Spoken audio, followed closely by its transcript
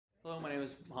Hello, my name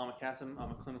is Mohammad Kassem.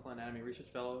 I'm a clinical anatomy research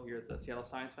fellow here at the Seattle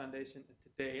Science Foundation. And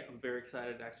today I'm very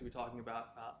excited to actually be talking about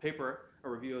a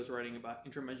review I was writing about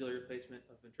intramedullary replacement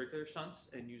of ventricular shunts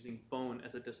and using bone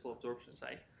as a distal absorption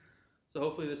site. So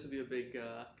hopefully this will be a big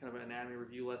kind of an anatomy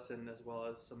review lesson as well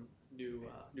as some new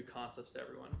concepts to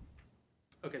everyone.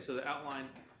 Okay, so the outline,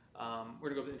 we're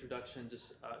going to go over the introduction,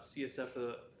 just CSF for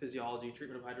the physiology,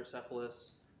 treatment of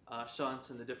hydrocephalus, shunts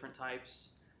and the different types,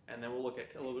 and then we'll look at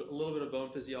a little bit of bone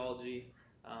physiology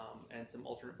and some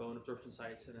alternate bone absorption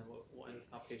sites, and then we'll end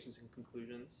with complications and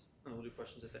conclusions, and we'll do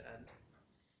questions at the end.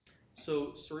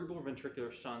 So cerebral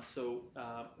ventricular shunts. So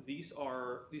these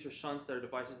are shunts that are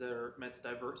devices that are meant to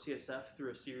divert CSF through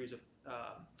a series of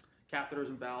catheters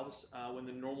and valves when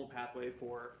the normal pathway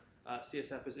for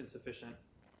CSF is insufficient.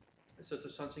 So it's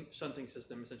a shunting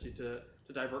system essentially to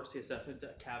divert CSF into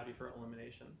a cavity for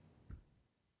elimination.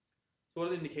 So what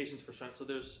are the indications for shunt? So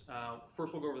there's,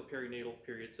 first we'll go over the perinatal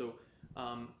period. So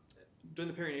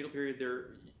during the perinatal period,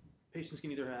 patients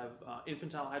can either have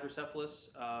infantile hydrocephalus,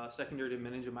 secondary to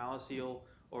meningomyelocele,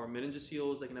 or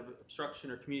meningoceles. They can have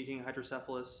obstruction or communicating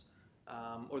hydrocephalus,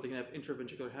 or they can have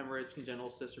intraventricular hemorrhage, congenital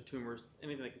cysts, or tumors,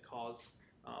 anything that could cause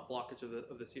blockage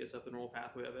of the CSF, the normal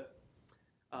pathway of it.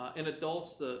 In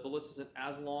adults, the list isn't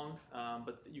as long,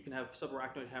 but you can have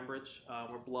subarachnoid hemorrhage,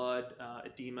 where blood,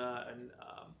 edema, and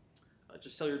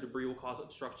just cellular debris will cause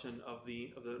obstruction of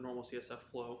the normal CSF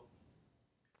flow.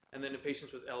 And then in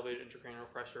patients with elevated intracranial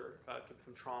pressure, it could be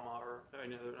from trauma or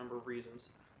any other number of reasons,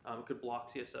 it could block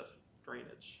CSF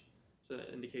drainage. So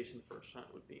the indication for a shunt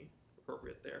would be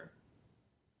appropriate there.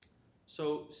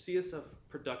 So CSF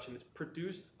production is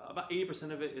produced, about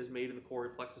 80% of it is made in the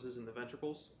choroid plexuses and the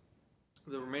ventricles.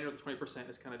 The remainder of the 20%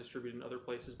 is kind of distributed in other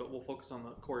places, but we'll focus on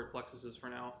the choroid plexuses for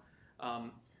now.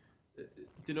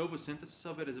 De novo synthesis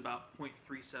of it is about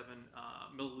 0.37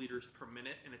 milliliters per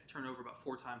minute, and it's turned over about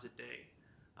 4 times a day.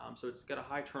 So it's got a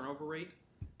high turnover rate,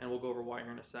 and we'll go over why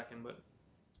here in a second. But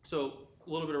so a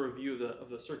little bit of review of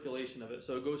the circulation of it.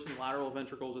 So it goes from lateral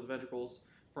ventricles or the ventricles,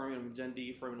 foramen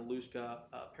magendi, foramen illusca,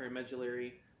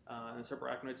 perimedullary, and the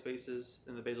subarachnoid spaces,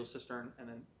 and the basal cistern, and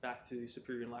then back to the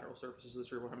superior and lateral surfaces of the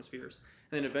cerebral hemispheres.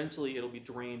 And then eventually it'll be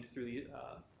drained through the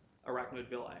arachnoid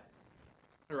villi.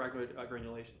 Arachnoid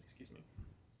granulation, excuse me.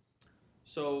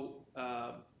 So,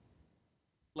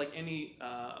 like any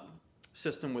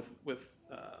system with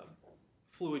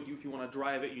fluid, if you want to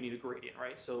drive it, you need a gradient,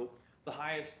 right? So the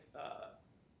highest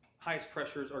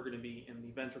pressures are going to be in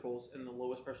the ventricles, and the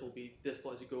lowest pressure will be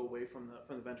distal as you go away from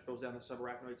the ventricles down the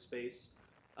subarachnoid space.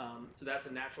 So that's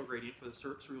a natural gradient for the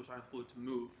cerebral spinal fluid to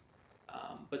move.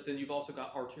 But then you've also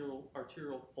got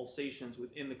arterial pulsations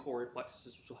within the choroid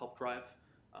plexuses, which will help drive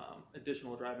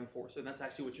additional driving force. And that's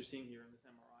actually what you're seeing here in this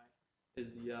MRI,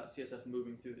 is the CSF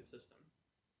moving through the system.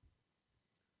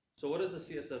 So what does the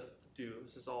CSF do?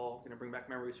 This is all going to bring back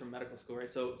memories from medical school,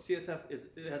 right? So CSF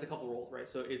it has a couple roles, right?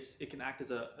 So it can act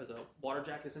as a water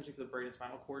jacket essentially for the brain and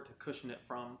spinal cord to cushion it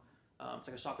from, it's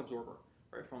like a shock absorber,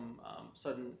 right? From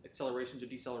sudden accelerations or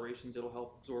decelerations, it'll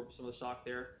help absorb some of the shock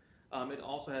there. It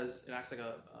acts like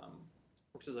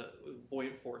works as a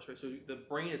buoyant force, right? So the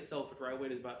brain itself, at dry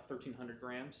weight, is about 1,300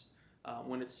 grams.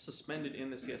 When it's suspended in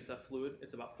the CSF fluid,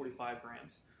 it's about 45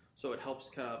 grams. So it helps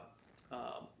kind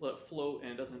of let it float,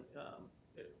 and it doesn't,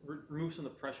 it removes some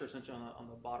of the pressure essentially on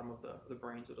the bottom of the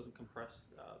brain, so it doesn't compress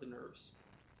the nerves.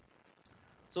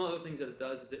 Some other things that it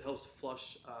does is it helps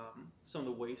flush some of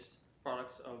the waste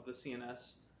products of the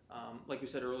CNS. Like we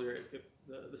said earlier,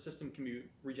 the system can be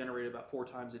regenerated about 4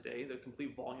 times a day. The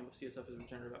complete volume of CSF is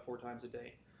regenerated about 4 times a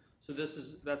day. So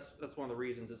that's one of the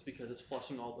reasons. It's because it's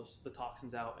flushing all the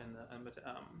toxins out and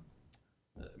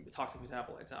the toxic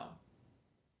metabolites out.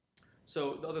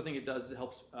 So the other thing it does is it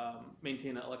helps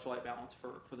maintain an electrolyte balance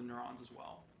for the neurons as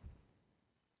well.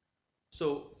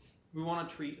 So we want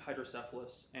to treat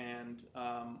hydrocephalus, and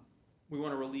we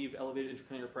want to relieve elevated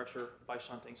intracranial pressure by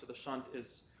shunting. So the shunt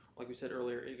is, like we said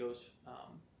earlier,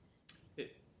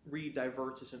 it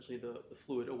re-diverts essentially the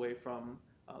fluid away from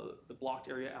the blocked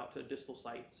area out to a distal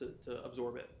site to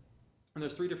absorb it. And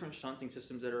there's 3 different shunting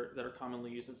systems that are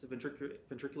commonly used. It's the ventricular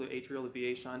atrial,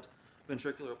 the VA shunt,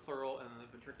 ventricular pleural, and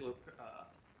the ventricular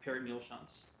peritoneal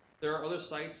shunts. There are other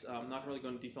sites. I'm not really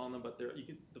going to detail on them, but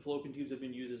the fallopian tubes have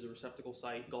been used as a receptacle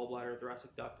site, gallbladder,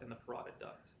 thoracic duct, and the parotid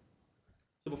duct.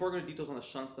 So before I go into details on the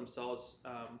shunts themselves,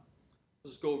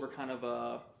 let's just go over kind of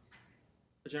a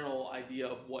general idea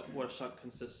of what a shunt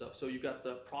consists of. So you've got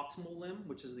the proximal limb,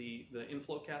 which is the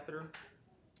inflow catheter,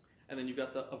 and then you've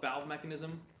got a valve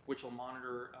mechanism, which will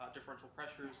monitor differential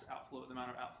pressures, outflow, the amount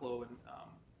of outflow, and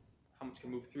how much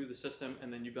can move through the system.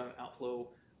 And then you've got an outflow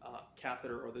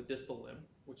catheter, or the distal limb,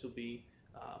 which will be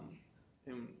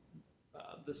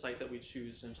the site that we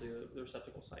choose, essentially the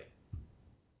receptacle site.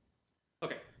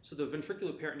 Okay, so the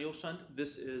ventricular peritoneal shunt,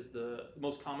 this is the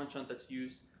most common shunt that's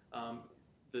used.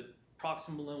 The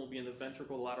proximal limb will be in the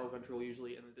ventricle, the lateral ventricle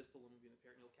usually, and the distal limb will be in the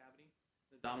peritoneal cavity,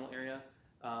 the abdominal area.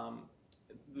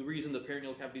 The reason the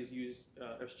peritoneal cavity is used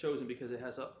is chosen because it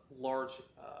has a large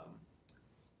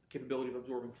capability of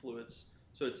absorbing fluids.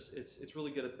 So it's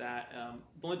really good at that.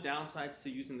 The only downsides to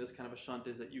using this kind of a shunt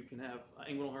is that you can have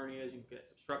inguinal hernias, you can get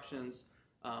obstructions.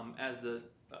 As the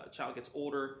child gets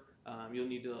older, you'll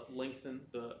need to lengthen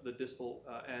the distal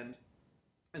end,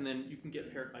 and then you can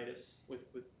get peritonitis with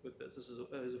this. This is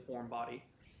a foreign body.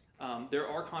 There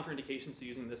are contraindications to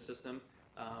using this system.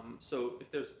 So if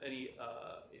there's any,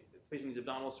 if the patient needs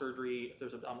abdominal surgery, if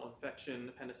there's abdominal infection,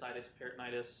 appendicitis,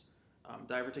 peritonitis,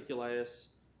 diverticulitis,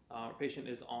 patient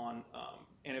is on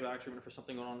antibiotic treatment for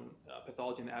something going on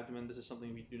pathology in the abdomen, this is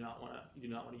something you do not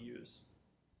want to use.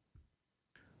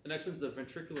 The next one is the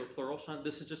ventricular pleural shunt.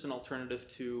 This is just an alternative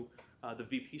to the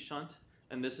VP shunt,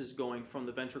 and this is going from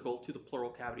the ventricle to the pleural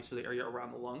cavity, so the area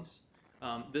around the lungs.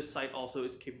 This site also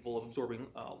is capable of absorbing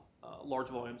large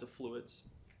volumes of fluids.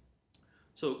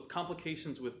 So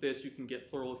complications with this, you can get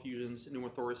pleural effusions,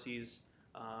 pneumothoraces,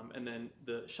 and then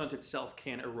the shunt itself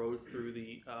can erode through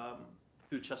the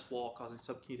chest wall, causing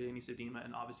subcutaneous edema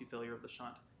and obviously failure of the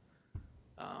shunt.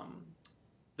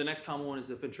 The next common one is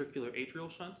the ventricular atrial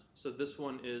shunt. So this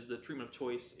one is the treatment of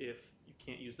choice if you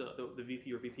can't use the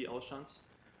VP or VPL shunts.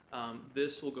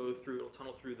 This will go through, it'll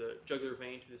tunnel through the jugular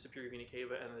vein to the superior vena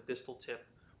cava, and the distal tip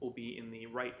will be in the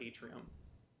right atrium.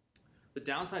 The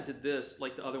downside to this,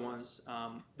 like the other ones,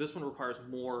 this one requires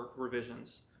more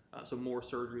revisions, so more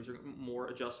surgeries or more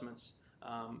adjustments.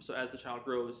 So as the child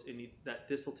grows, that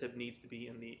distal tip needs to be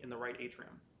in the right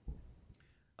atrium.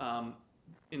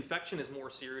 Infection is more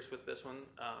serious with this one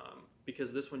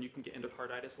because this one you can get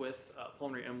endocarditis with.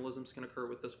 Pulmonary embolisms can occur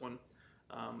with this one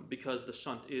because the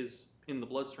shunt is in the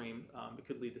bloodstream. It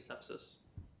could lead to sepsis.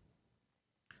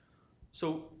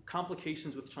 So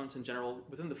complications with shunts in general,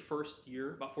 within the first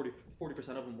year, about 40%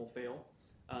 of them will fail.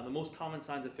 The most common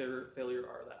signs of failure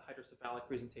are that hydrocephalic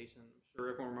presentation. I'm sure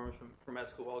everyone remembers from med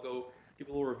school. I'll go give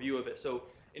a little review of it. So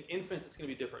in infants, it's going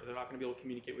to be different. They're not going to be able to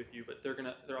communicate with you, but they're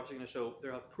obviously going to show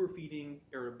they'll have poor feeding,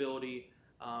 irritability,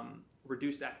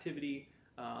 reduced activity.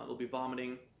 They'll be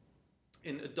vomiting.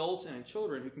 In adults and in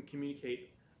children who can communicate,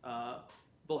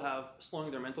 they'll have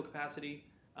slowing their mental capacity.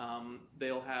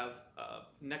 They'll have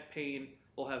neck pain.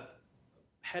 They'll have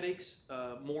headaches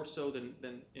more so than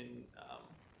in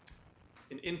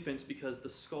infants because the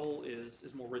skull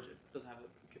is more rigid. It doesn't have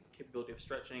the capability of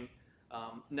stretching.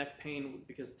 Neck pain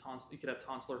because you could have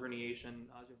tonsillar herniation,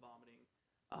 nausea,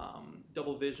 vomiting,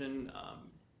 double vision,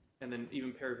 and then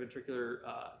even periventricular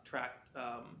tract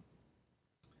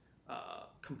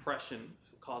compression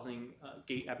causing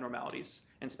gait abnormalities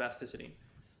and spasticity.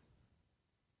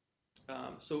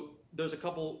 So there's a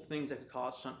couple things that could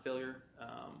cause shunt failure.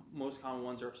 Most common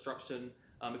ones are obstruction.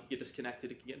 It could get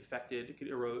disconnected, it could get infected, it could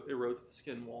erode the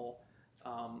skin wall.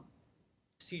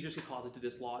 Seizures could cause it to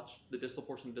dislodge, the distal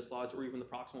portion to dislodge, or even the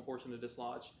proximal portion to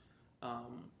dislodge.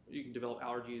 You can develop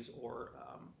allergies, or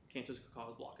cancers could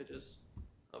cause blockages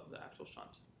of the actual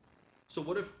shunt. So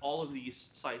what if all of these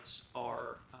sites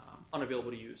are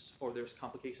unavailable to use, or there's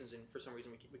complications and for some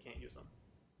reason we can't use them?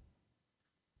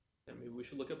 Then maybe we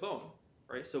should look at bone,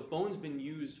 right? So bone's been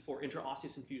used for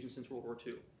intraosseous infusion since World War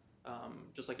II.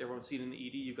 Just like everyone's seen in the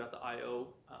ED, you've got the IO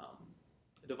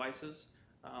devices.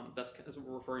 That's what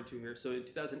we're referring to here. So in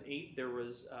 2008, there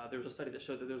was a study that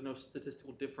showed that there was no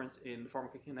statistical difference in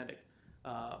pharmacokinetic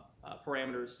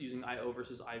parameters using IO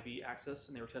versus IV access,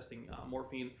 and they were testing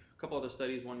morphine. A couple other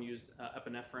studies, one used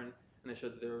epinephrine, and they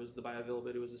showed that the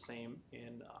bioavailability was the same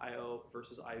in IO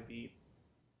versus IV.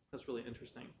 That's really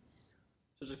interesting.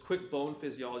 So just a quick bone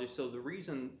physiology. So the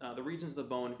regions of the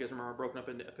bone, if you guys remember, are broken up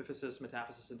into epiphysis,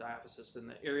 metaphysis, and diaphysis. And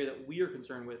the area that we are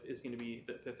concerned with is going to be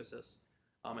the epiphysis,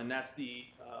 and that's the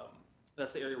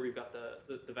area where you've got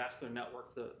the vascular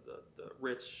networks, the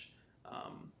rich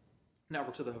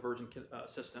networks of the Haversian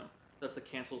system. That's the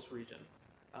cancellous region,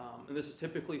 and this is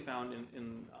typically found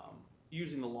in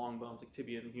using the long bones like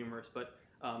tibia and humerus. But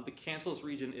the cancellous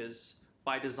region is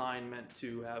by design meant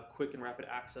to have quick and rapid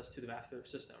access to the vascular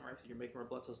system, right? So you're making red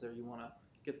blood cells there. You want to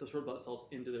get those red blood cells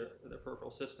into the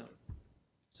peripheral system.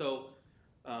 So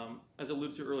as I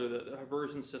alluded to earlier, the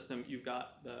Haversian system, you've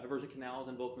got the Haversian canals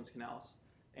and Volkmann's canals.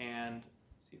 And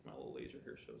let's see if my little laser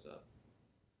here shows up.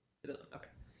 It doesn't. Okay.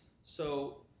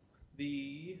 So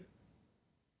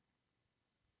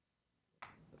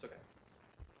that's okay.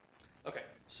 Okay.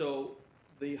 So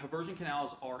The haversion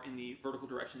canals are in the vertical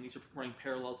direction. These are running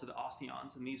parallel to the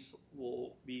osteons, and these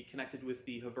will be connected with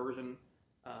the haversion,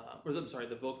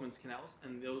 the Volkmann's canals,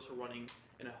 and those are running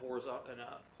in a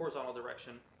horizontal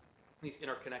direction. These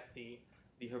interconnect the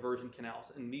haversion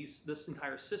canals, and this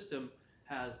entire system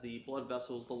has the blood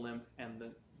vessels, the lymph, and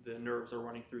the nerves are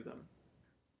running through them,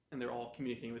 and they're all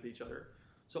communicating with each other.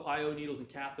 So IO needles and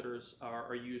catheters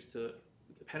are used to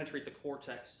penetrate the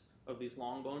cortex of these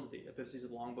long bones, the epiphyses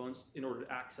of the long bones, in order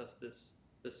to access this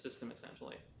system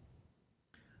essentially.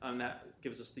 That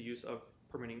gives us the use of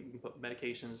permitting, we can put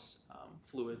medications,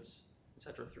 fluids,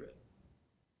 etc. through it.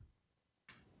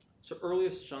 So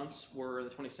earliest shunts were in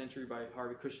the 20th century by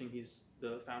Harvey Cushing. He's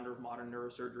the founder of modern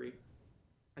neurosurgery,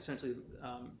 essentially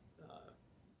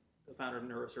the founder of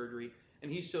neurosurgery.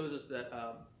 And he shows us that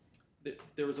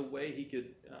there was a way he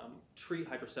could treat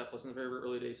hydrocephalus in the very, very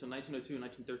early days. So in 1902 and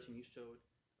 1913, he showed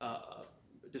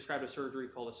described a surgery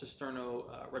called a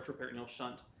cisterno-retroperitoneal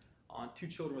shunt on 2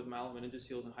 children with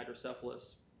myelomeningocele and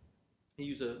hydrocephalus. He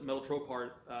used a metal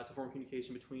trocar to form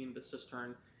communication between the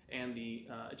cistern and the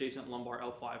adjacent lumbar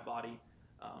L5 body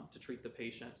to treat the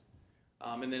patient.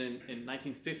 And then in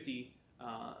 1950,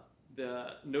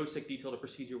 the Nosek detailed a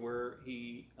procedure where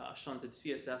he shunted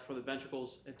CSF from the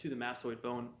ventricles to the mastoid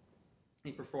bone.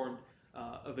 He performed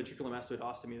a ventricular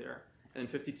mastoidostomy there. And in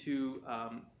 52,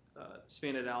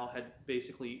 Span et al. Had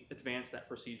basically advanced that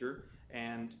procedure,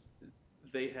 and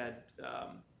they had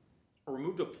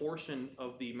removed a portion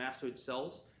of the mastoid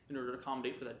cells in order to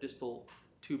accommodate for that distal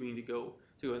tubing to go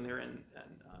in there and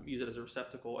use it as a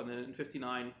receptacle. And then in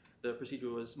 59, the procedure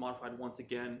was modified once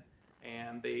again,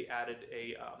 and they added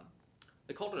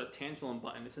they called it a tantalum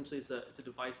button. Essentially, it's a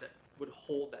device that would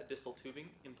hold that distal tubing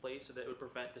in place so that it would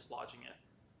prevent dislodging it.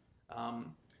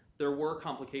 There were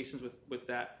complications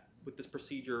with this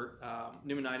procedure.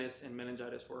 Pneumonitis and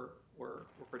meningitis were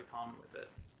pretty common with it.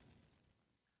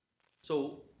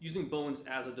 So using bones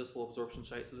as a distal absorption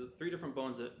site. So the 3 different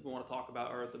bones that we want to talk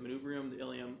about are the manubrium, the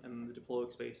ilium, and the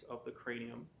diploic space of the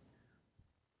cranium.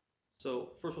 So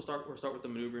first we'll start with the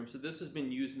manubrium. So this has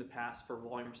been used in the past for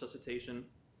volume resuscitation.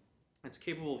 It's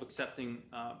capable of accepting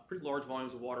pretty large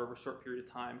volumes of water over a short period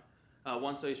of time.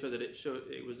 One study showed that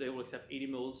it was able to accept 80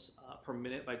 mils per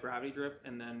minute by gravity drip,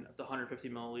 and then up to 150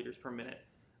 milliliters per minute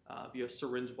via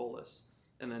syringe bolus.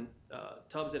 And then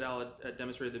Tubbs et al. Had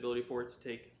demonstrated the ability for it to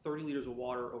take 30 liters of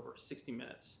water over 60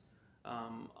 minutes.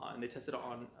 And they tested it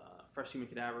on fresh human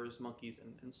cadavers, monkeys,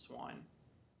 and swine.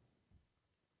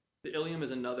 The ilium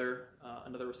is another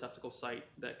receptacle site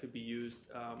that could be used.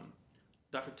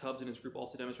 Dr. Tubbs and his group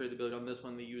also demonstrated the ability on this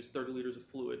one. They used 30 liters of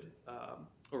fluid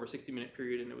over a 60-minute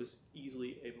period, and it was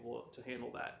easily able to handle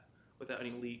that without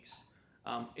any leaks.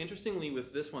 Interestingly,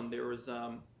 with this one, there was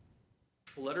a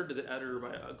letter to the editor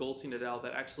by Goldstein et al.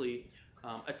 That actually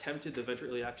attempted the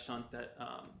ventricular shunt that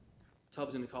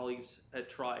Tubbs and the colleagues had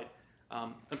tried.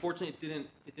 Unfortunately,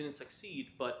 it didn't succeed,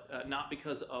 but not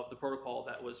because of the protocol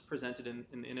that was presented in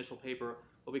the initial paper,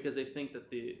 but because they think that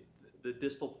the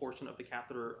distal portion of the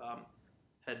catheter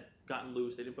had gotten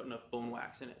loose. They didn't put enough bone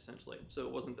wax in it, essentially. So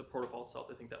it wasn't the protocol itself.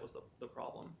 I think that was the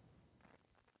problem.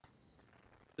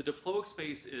 The diploic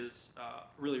space is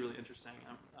really, really interesting.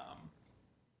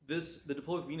 The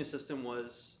diploic venous system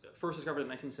was first discovered in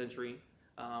the 19th century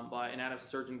by anatomy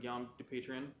surgeon Guillaume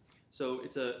Dupétrian. So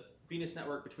it's a venous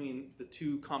network between the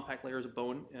 2 compact layers of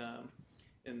bone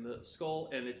in the skull,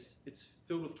 and it's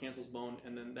filled with cancellous bone.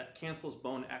 And then that cancellous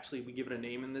bone, actually, we give it a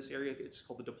name in this area. It's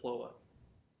called the diploa.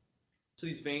 So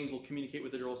these veins will communicate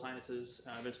with the dural sinuses,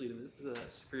 eventually the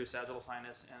superior sagittal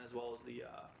sinus, and as well as the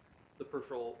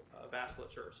peripheral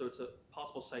vasculature. So it's a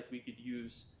possible site we could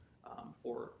use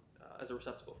as a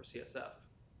receptacle for CSF.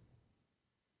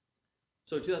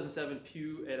 So in 2007,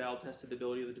 Pugh et al. Tested the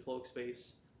ability of the diploic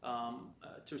space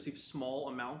to receive small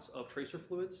amounts of tracer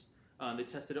fluids. They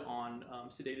tested it on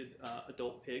sedated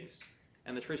adult pigs,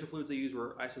 and the tracer fluids they used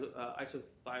were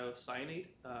isothiocyanate,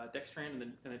 dextran, and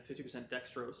then 50%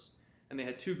 dextrose. And they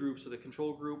had 2 groups. So the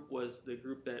control group was the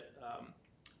group that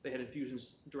they had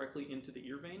infusions directly into the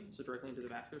ear vein, so directly into the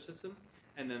vascular system.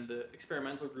 And then the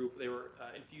experimental group, they were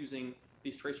infusing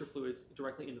these tracer fluids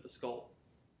directly into the skull.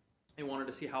 They wanted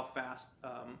to see how fast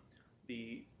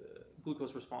the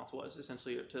glucose response was,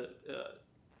 essentially, to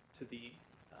the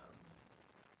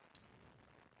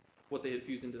what they had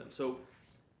infused into them. So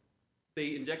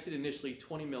they injected initially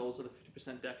 20 mils of the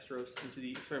 50% dextrose into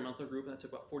the experimental group, and that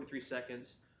took about 43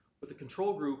 seconds. With the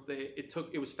control group,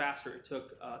 it was faster. It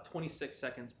took 26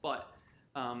 seconds, but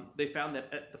they found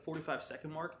that at the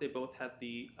 45-second mark, they both had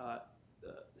the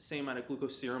same amount of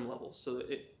glucose serum levels. So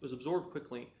it was absorbed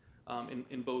quickly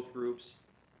in both groups.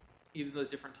 even though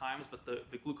different times, but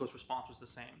the glucose response was the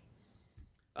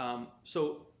same.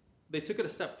 So they took it a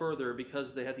step further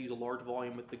because they had to use a large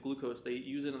volume with the glucose. They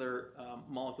use another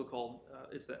molecule called,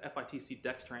 it's the FITC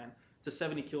dextran. It's a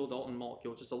 70 kilodalton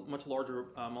molecule, which is a much larger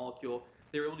molecule.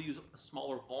 They were able to use a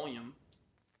smaller volume.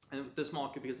 And with this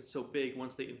molecule, because it's so big,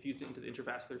 once they infused it into the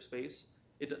intravascular space,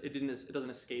 it doesn't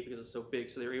escape because it's so big.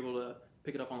 So they were able to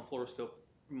pick it up on the fluoroscope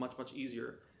much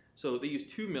easier. So they used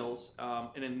 2 mils,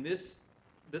 and in this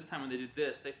time when they did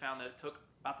this, they found that it took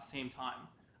about the same time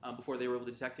before they were able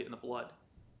to detect it in the blood.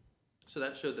 So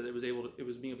that showed that it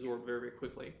was being absorbed very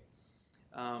quickly.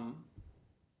 So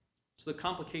the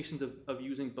complications of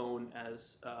using bone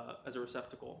as a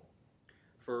receptacle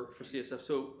for CSF.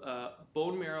 So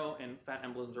bone marrow and fat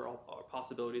embolisms are all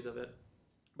possibilities of it.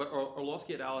 But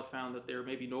Orlowski et al. Had found that there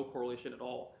may be no correlation at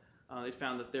all. They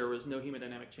found that there was no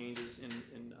hemodynamic changes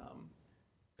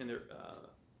in their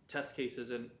test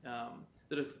cases, and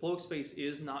the diploic space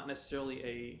is not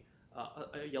necessarily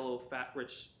a yellow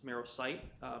fat-rich marrow site,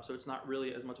 so it's not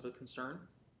really as much of a concern.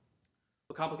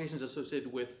 The complications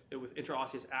associated with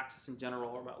intraosseous access in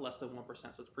general are about less than 1%, so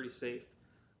it's pretty safe.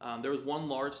 There was one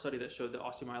large study that showed that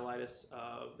osteomyelitis,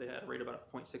 they had a rate of about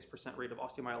a 0.6% rate of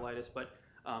osteomyelitis, but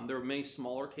there were many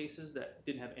smaller cases that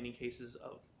didn't have any cases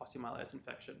of osteomyelitis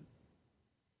infection.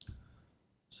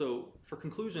 So for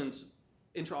conclusions,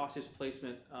 intraosseous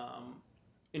placement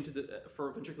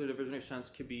for ventricular diversionary shunts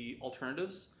could be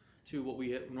alternatives to what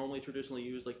we normally traditionally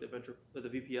use, like the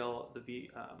VPL, the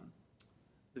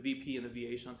VP, and the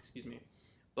VA shunts, excuse me.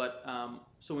 But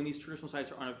so when these traditional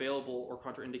sites are unavailable or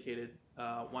contraindicated,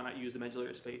 why not use the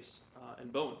medullary space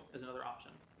and bone as another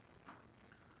option?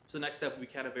 So the next step would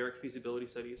be cadaveric feasibility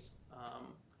studies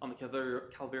on the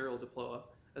calvarial diploa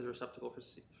as a receptacle for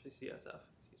CSF.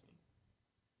 Excuse me.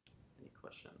 Any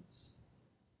questions?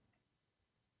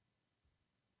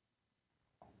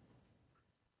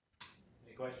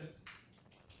 Any questions?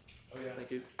 Oh yeah.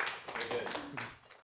 Thank you. Very good.